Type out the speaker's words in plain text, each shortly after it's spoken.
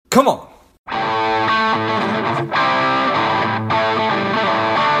Come on.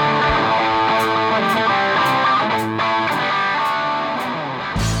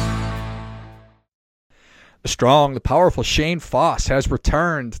 The strong, the powerful Shane Foss has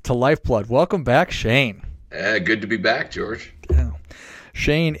returned to Lifeblood. Welcome back, Shane. Good to be back, George. Yeah.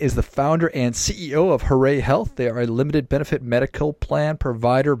 Shane is the founder and CEO of Hooray Health. They are a limited benefit medical plan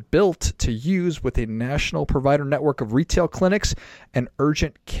provider built to use with a national provider network of retail clinics and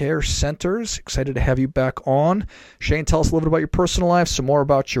urgent care centers. Excited to have you back on. Shane, tell us a little bit about your personal life, some more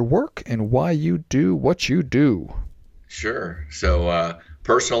about your work, and why you do what you do. Sure. So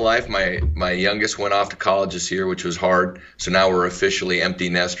personal life, my youngest went off to college this year, which was hard. So now we're officially empty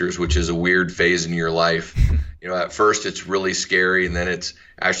nesters, which is a weird phase in your life. You know, at first it's really scary, and then it's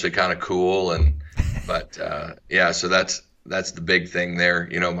actually kind of cool. But so that's the big thing there.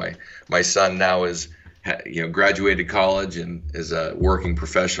 You know, my son now is, graduated college and is a working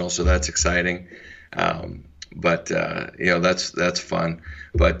professional, so that's exciting. That's fun.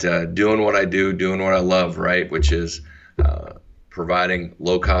 But doing what I do, doing what I love, right, which is providing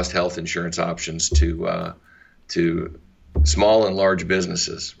low-cost health insurance options to small and large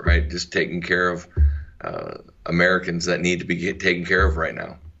businesses, right? Just taking care of Americans that need to be taken care of right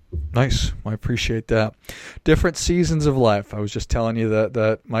now. Nice. I appreciate that. Different seasons of life. I was just telling you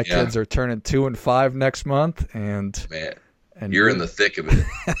that my kids are turning 2 and 5 next month, and you're in the thick of it,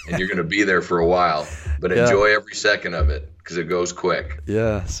 and you're going to be there for a while. But enjoy every second of it because it goes quick.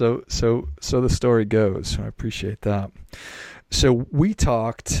 Yeah. So the story goes. I appreciate that. So we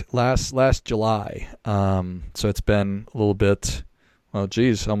talked last July. So it's been a little bit. Well,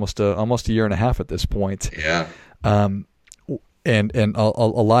 geez, almost a year and a half at this point. Yeah. And a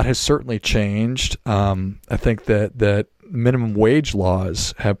lot has certainly changed. I think that minimum wage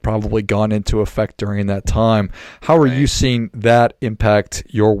laws have probably gone into effect during that time. How are you seeing that impact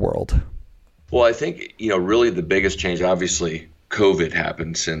your world? Well, I think, really the biggest change, obviously, COVID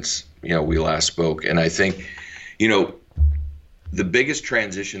happened since, we last spoke. And I think, the biggest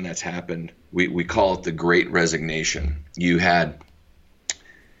transition that's happened, we call it the Great Resignation. You had,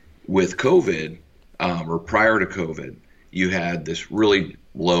 with COVID, or prior to COVID, you had this really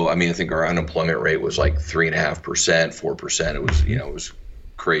low, I think our unemployment rate was like 3.5%, 4%. It was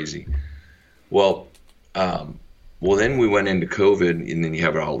crazy. Well, then we went into COVID, and then you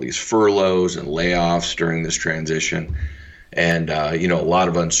have all these furloughs and layoffs during this transition, and a lot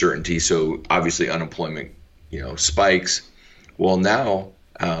of uncertainty. So obviously unemployment, spikes. Well, now,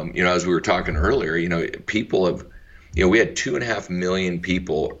 as we were talking earlier, people have, we had 2.5 million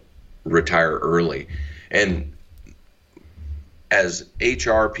people retire early, and as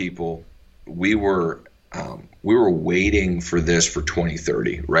HR people, we were waiting for this for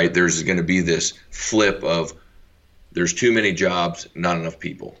 2030, right? There's going to be this flip of there's too many jobs, not enough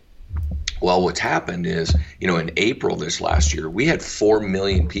people. Well, what's happened is, in April this last year, we had 4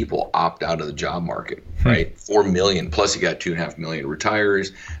 million people opt out of the job market, right? 4 million, plus you got 2.5 million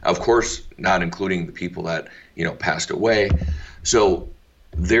retirees, of course, not including the people that, passed away. So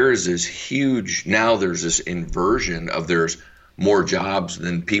there's this there's this inversion of there's more jobs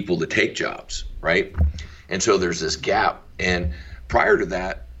than people to take jobs, right? And so there's this gap. And prior to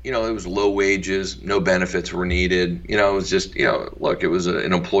that, it was low wages, no benefits were needed. It was just, look, it was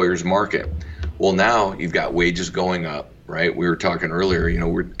an employer's market. Well, now you've got wages going up, right? We were talking earlier,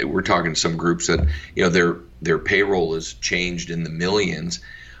 we're talking some groups that, their payroll has changed in the millions.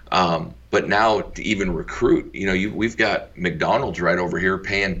 But now to even recruit, we've got McDonald's right over here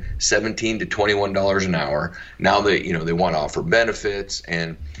paying $17 to $21 an hour. Now they want to offer benefits.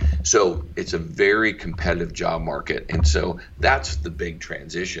 And so it's a very competitive job market. And so that's the big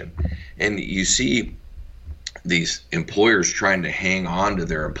transition. And you see these employers trying to hang on to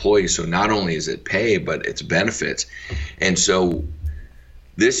their employees. So not only is it pay, but it's benefits. And so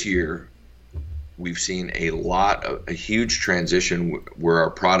this year, we've seen a huge transition where our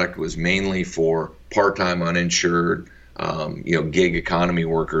product was mainly for part-time uninsured, gig economy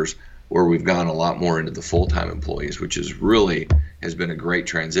workers, where we've gone a lot more into the full-time employees, which has been a great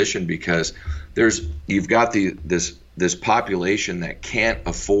transition because you've got this population that can't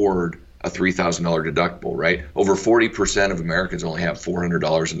afford a $3,000 deductible, right? Over 40% of Americans only have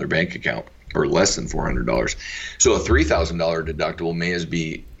 $400 in their bank account, or less than $400. So a $3,000 deductible may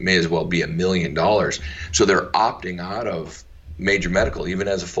as well be $1 million. So they're opting out of major medical, even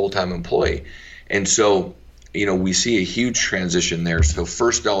as a full-time employee. And so, we see a huge transition there. So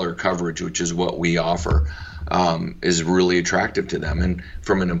first dollar coverage, which is what we offer, is really attractive to them. And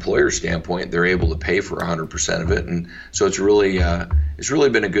from an employer standpoint, they're able to pay for 100% of it. And so it's really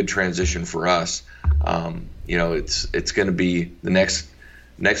been a good transition for us. It's going to be the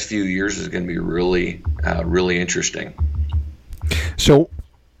next few years is going to be really, really interesting. So,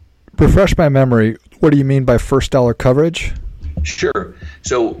 refresh my memory. What do you mean by first dollar coverage? Sure.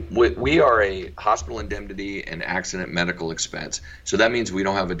 So we are a hospital indemnity and accident medical expense. So that means we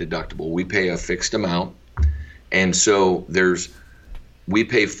don't have a deductible. We pay a fixed amount. And so we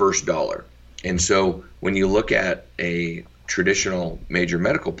pay first dollar. And so when you look at a traditional major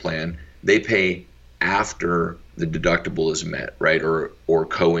medical plan, they pay after the deductible is met, right? Or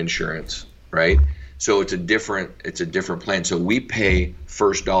co-insurance, right? So it's a different plan. So we pay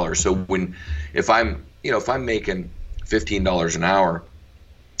first dollar. So if I'm making $15 an hour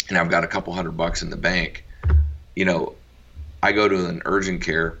and I've got a couple $100 in the bank, I go to an urgent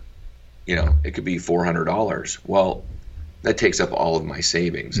care, it could be $400. Well, that takes up all of my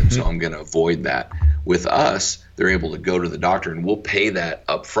savings. And so I'm going to avoid that. With us, they're able to go to the doctor and we'll pay that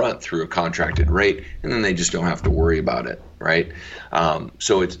up front through a contracted rate. And then they just don't have to worry about it. Right.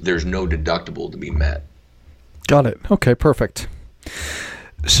 So there's no deductible to be met. Got it. Okay, perfect.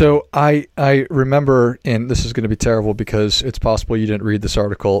 So I remember, and this is going to be terrible because it's possible you didn't read this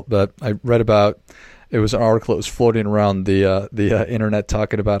article, but I read about, it was an article that was floating around the internet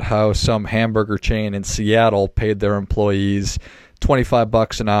talking about how some hamburger chain in Seattle paid their employees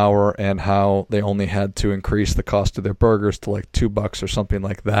 $25 an hour and how they only had to increase the cost of their burgers to like $2 or something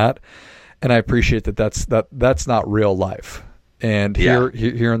like that. And I appreciate that's not real life. And here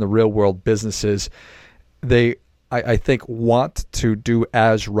in the real world, businesses, I think want to do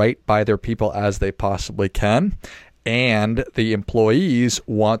as right by their people as they possibly can. And the employees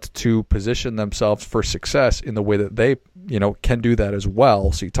want to position themselves for success in the way that they, can do that as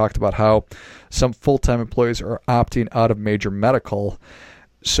well. So you talked about how some full-time employees are opting out of major medical.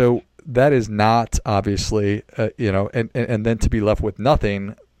 So that is not obviously, and then to be left with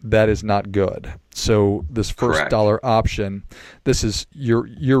nothing, that is not good. So this first Correct. dollar option, this is,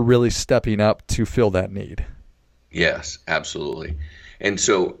 you're really stepping up to fill that need. Yes, absolutely. And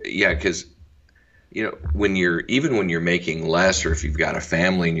so, because when you're making less, or if you've got a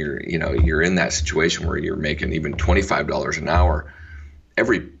family and you're in that situation where you're making even $25 an hour,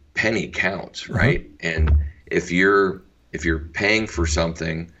 every penny counts, right? And if you're paying for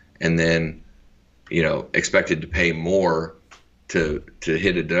something and then expected to pay more to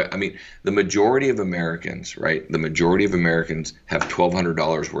hit the majority of Americans, right? The majority of Americans have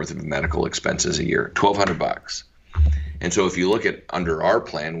 $1,200 worth of medical expenses a year, $1,200. And so if you look at under our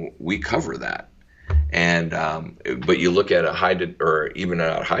plan, we cover that. And but you look at even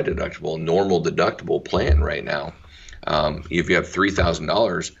a high deductible, normal deductible plan right now, if you have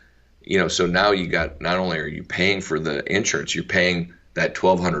 $3,000, so now you got, not only are you paying for the insurance, you're paying that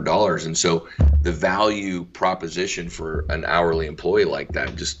 $1,200, and so the value proposition for an hourly employee like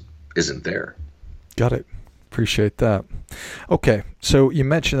that just isn't there. Got it. Appreciate that. Okay, so you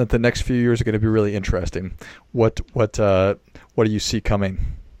mentioned that the next few years are going to be really interesting. What do you see coming?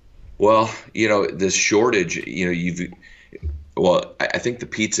 Well, this shortage, I think the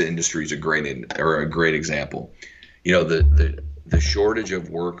pizza industry is a great example. The shortage of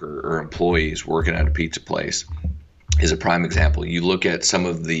worker or employees working at a pizza place is a prime example. You look at some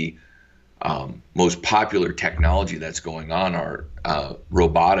of the most popular technology that's going on are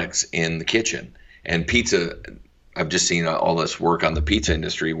robotics in the kitchen. And pizza, I've just seen all this work on the pizza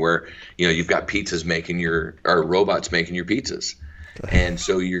industry where, you've got robots making your pizzas. And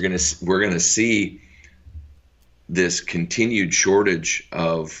so we're going to see this continued shortage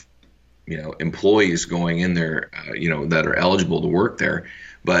of, employees going in there, that are eligible to work there.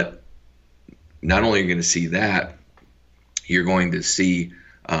 But not only are you going to see that, you're going to see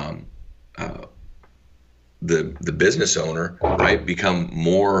the business owner, right, become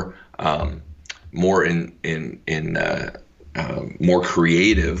more more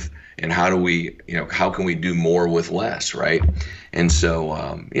creative, and how can we do more with less, right? And so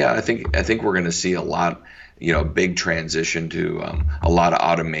I think we're going to see a lot, big transition to a lot of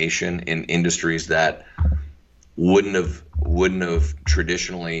automation in industries that wouldn't have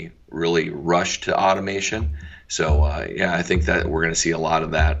traditionally really rushed to automation. So I think that we're going to see a lot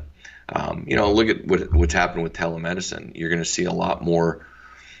of that. Look at what's happened with telemedicine. You're going to see a lot more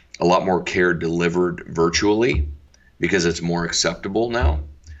care delivered virtually because it's more acceptable now.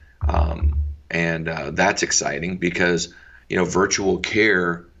 And that's exciting because, virtual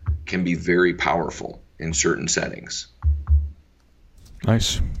care can be very powerful in certain settings.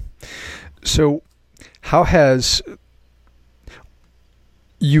 Nice. So how has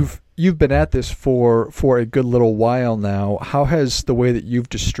you've been at this for a good little while now? How has the way that you've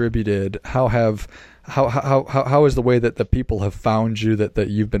distributed, how is the way that the people have found you, that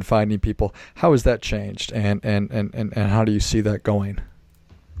you've been finding people, how has that changed, and how do you see that going?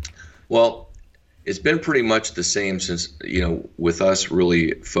 Well, it's been pretty much the same since, with us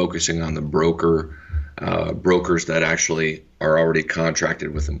really focusing on the brokers that actually are already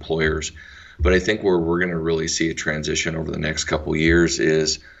contracted with employers. But I think where we're going to really see a transition over the next couple of years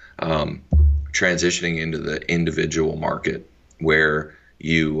is transitioning into the individual market where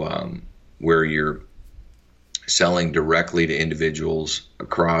you're selling directly to individuals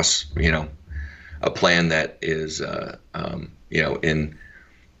across, a plan that is, in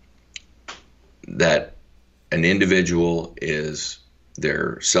that an individual is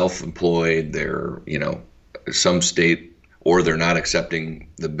they're self-employed, they're, some state, or they're not accepting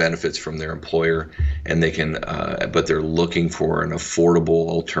the benefits from their employer, and they can, but they're looking for an affordable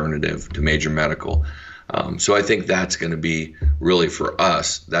alternative to major medical. So I think that's going to be really for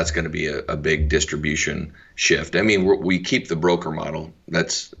us. That's going to be a big distribution shift. I mean, we keep the broker model.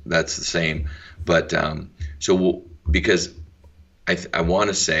 That's the same, but because I want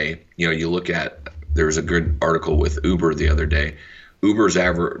to say, you look at, there was a good article with Uber the other day. Uber's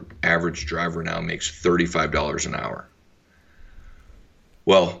average driver now makes $35 an hour.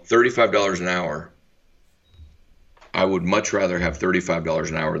 Well, $35 an hour, I would much rather have $35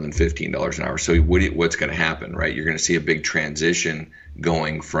 an hour than $15 an hour. So what's going to happen, right? You're going to see a big transition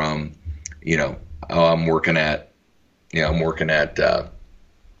going from, I'm working at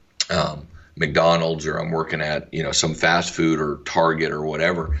McDonald's, or I'm working at, some fast food or Target or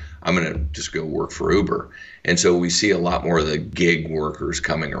whatever. I'm going to just go work for Uber. And so we see a lot more of the gig workers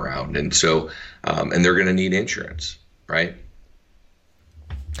coming around. And so, and they're going to need insurance, right?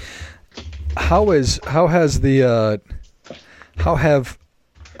 How does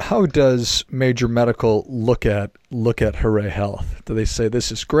Major Medical look at Hooray Health? Do they say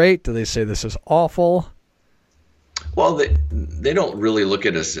this is great? Do they say this is awful? Well, they don't really look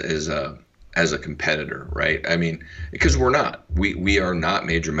at us as a competitor, right? I mean, because we're not. We are not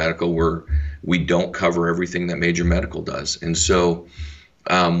Major Medical. We don't cover everything that Major Medical does. And so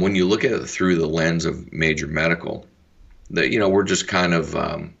when you look at it through the lens of Major Medical, we're just kind of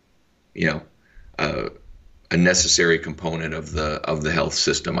a necessary component of the health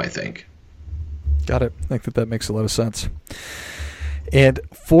system, I think. Got it. I think that makes a lot of sense. And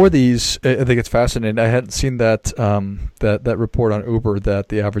for these, I think it's fascinating. I hadn't seen that that report on Uber that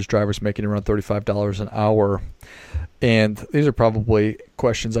the average driver is making around $35 an hour. And these are probably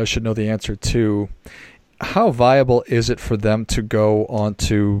questions I should know the answer to. How viable is it for them to go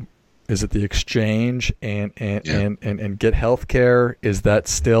onto, is it the exchange and get health care? Is that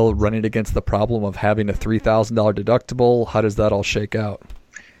still running against the problem of having a $3,000 deductible? How does that all shake out?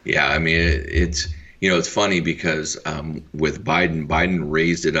 Yeah, I mean, it's funny because with Biden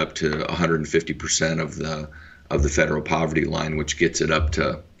raised it up to 150% of the federal poverty line, which gets it up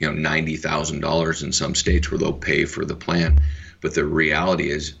to $90,000 in some states where they'll pay for the plan. But the reality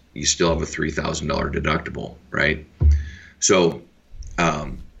is you still have a $3,000 deductible, right? So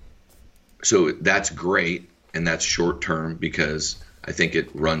that's great, and that's short term because I think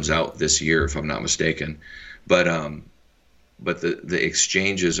it runs out this year, if I'm not mistaken. But the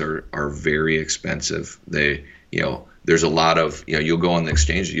exchanges are very expensive. There's a lot of, you'll go on the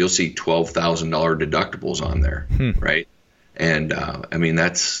exchange, you'll see $12,000 deductibles on there, right? And I mean,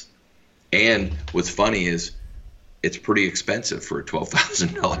 and what's funny is it's pretty expensive for a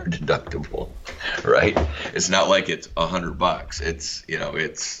 $12,000 deductible, right? It's not like it's $100.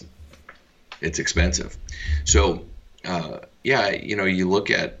 It's expensive. So you look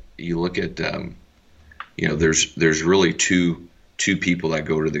at there's really two people that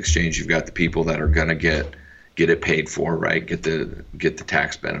go to the exchange. You've got the people that are going to get it paid for, right? Get the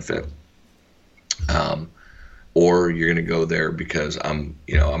tax benefit. Or you're going to go there because I'm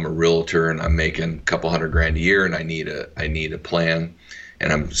a realtor and I'm making a couple $100,000 a year and I need a plan,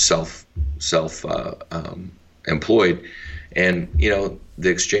 and I'm self employed, and the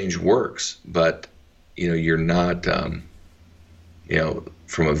exchange works, but you're not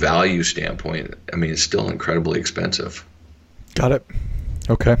from a value standpoint, I mean, it's still incredibly expensive. Got it.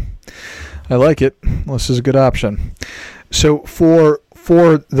 Okay. I like it. Well, this is a good option. So for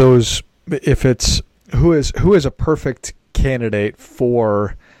those, if it's who is a perfect candidate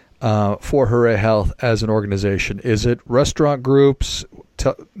for Hooray Health as an organization? Is it restaurant groups?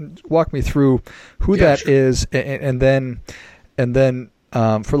 Walk me through who that is, and then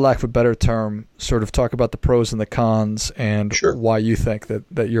for lack of a better term, sort of talk about the pros and the cons and why you think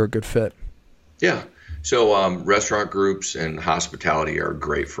that you're a good fit. Yeah. So restaurant groups and hospitality are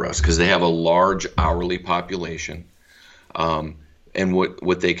great for us because they have a large hourly population. And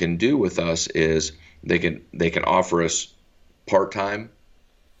what they can do with us is they can offer us part-time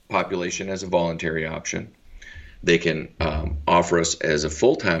population as a voluntary option. They can offer us as a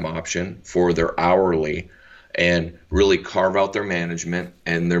full-time option for their hourly, and really carve out their management,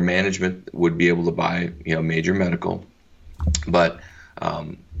 and their management would be able to buy, major medical. But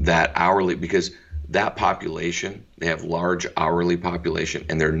that hourly, because that population, they have large hourly population,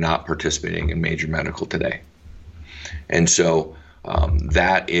 and they're not participating in major medical today. And so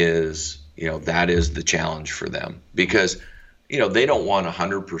that is the challenge for them, because they don't want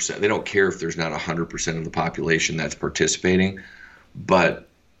 100%. They don't care if there's not 100% of the population that's participating, but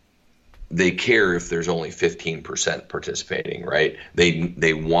they care if there's only 15% participating, right?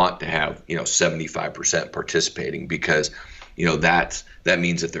 They want to have 75% participating, because that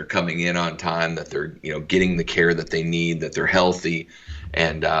means that they're coming in on time, that they're getting the care that they need, that they're healthy,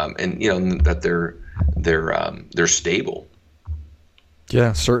 and that they're stable.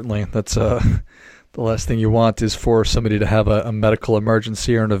 Yeah, certainly. That's the last thing you want is for somebody to have a medical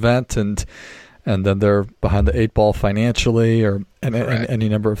emergency or an event, and then they're behind the eight ball financially, or any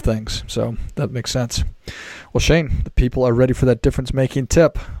number of things. So that makes sense. Well, Shane, the people are ready for that difference-making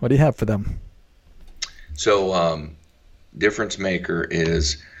tip. What do you have for them? So difference maker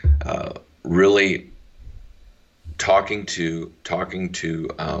is really talking to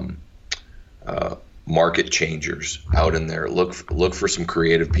market changers out in there. Look for some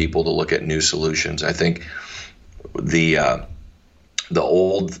creative people to look at new solutions. I think the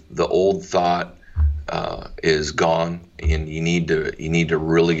old thought is gone, and you need to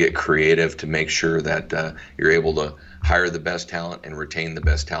really get creative to make sure that you're able to hire the best talent and retain the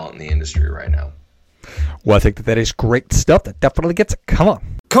best talent in the industry right now. Well, I think that is great stuff. That definitely gets it. Come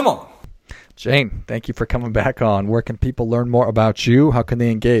on. Shane, thank you for coming back on. Where can people learn more about you? How can they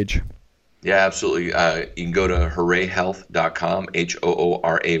engage? Yeah, absolutely. You can go to hoorayhealth.com,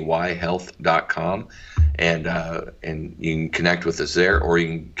 HOORAY health.com, and you can connect with us there, or you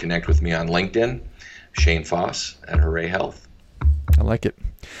can connect with me on LinkedIn, Shane Foss at Hooray Health. I like it.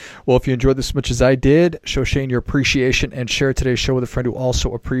 Well, if you enjoyed this as much as I did, show Shane your appreciation and share today's show with a friend who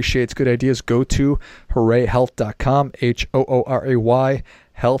also appreciates good ideas. Go to hoorayhealth.com, HOORAY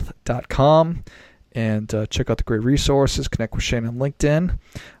health.com, and check out the great resources. Connect with Shane on LinkedIn. I'll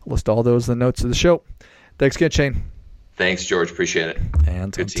list all those in the notes of the show. Thanks again, Shane. Thanks, George. Appreciate it.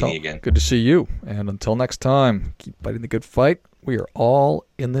 And good seeing you again. Good to see you. And until next time, keep fighting the good fight. We are all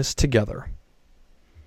in this together.